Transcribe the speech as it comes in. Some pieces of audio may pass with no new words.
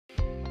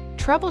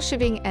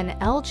Troubleshooting an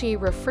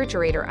LG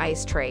refrigerator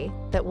ice tray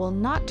that will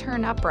not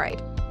turn upright.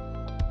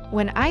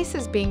 When ice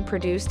is being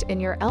produced in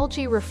your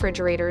LG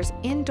refrigerator's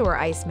indoor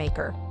ice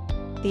maker,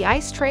 the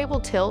ice tray will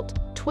tilt,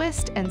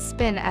 twist, and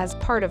spin as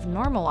part of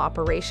normal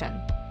operation.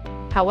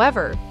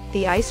 However,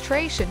 the ice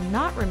tray should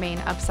not remain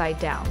upside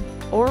down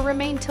or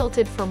remain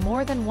tilted for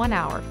more than 1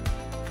 hour.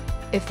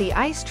 If the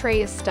ice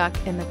tray is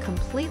stuck in the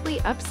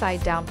completely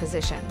upside down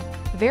position,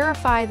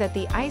 verify that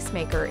the ice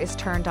maker is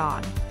turned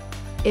on.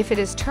 If it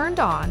is turned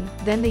on,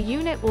 then the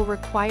unit will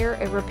require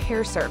a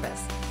repair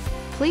service.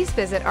 Please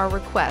visit our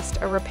Request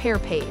a Repair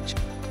page.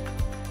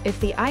 If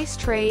the ice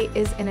tray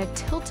is in a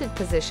tilted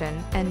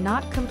position and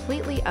not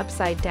completely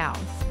upside down,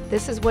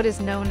 this is what is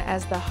known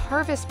as the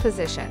harvest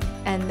position,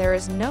 and there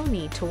is no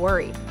need to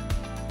worry.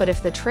 But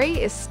if the tray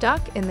is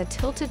stuck in the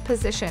tilted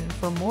position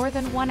for more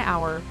than 1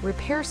 hour,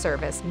 repair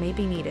service may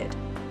be needed.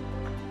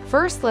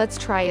 First, let's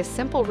try a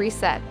simple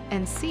reset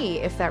and see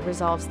if that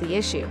resolves the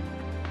issue.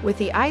 With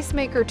the ice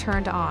maker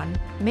turned on,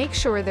 make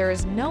sure there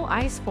is no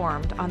ice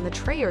formed on the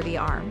tray or the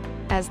arm,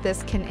 as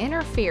this can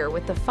interfere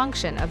with the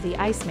function of the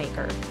ice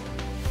maker.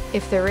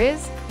 If there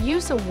is,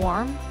 use a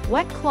warm,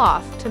 wet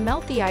cloth to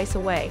melt the ice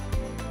away.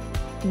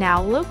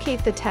 Now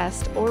locate the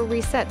test or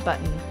reset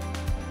button.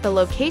 The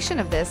location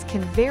of this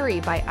can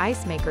vary by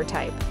ice maker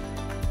type.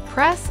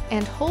 Press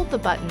and hold the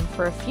button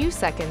for a few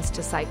seconds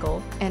to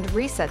cycle and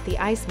reset the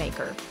ice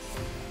maker.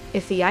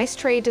 If the ice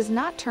tray does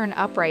not turn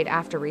upright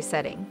after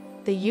resetting,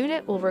 the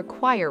unit will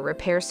require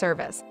repair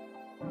service.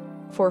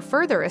 For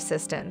further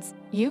assistance,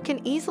 you can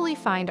easily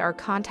find our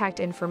contact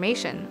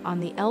information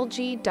on the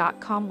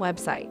LG.com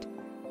website.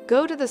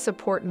 Go to the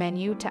support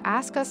menu to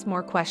ask us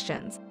more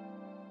questions.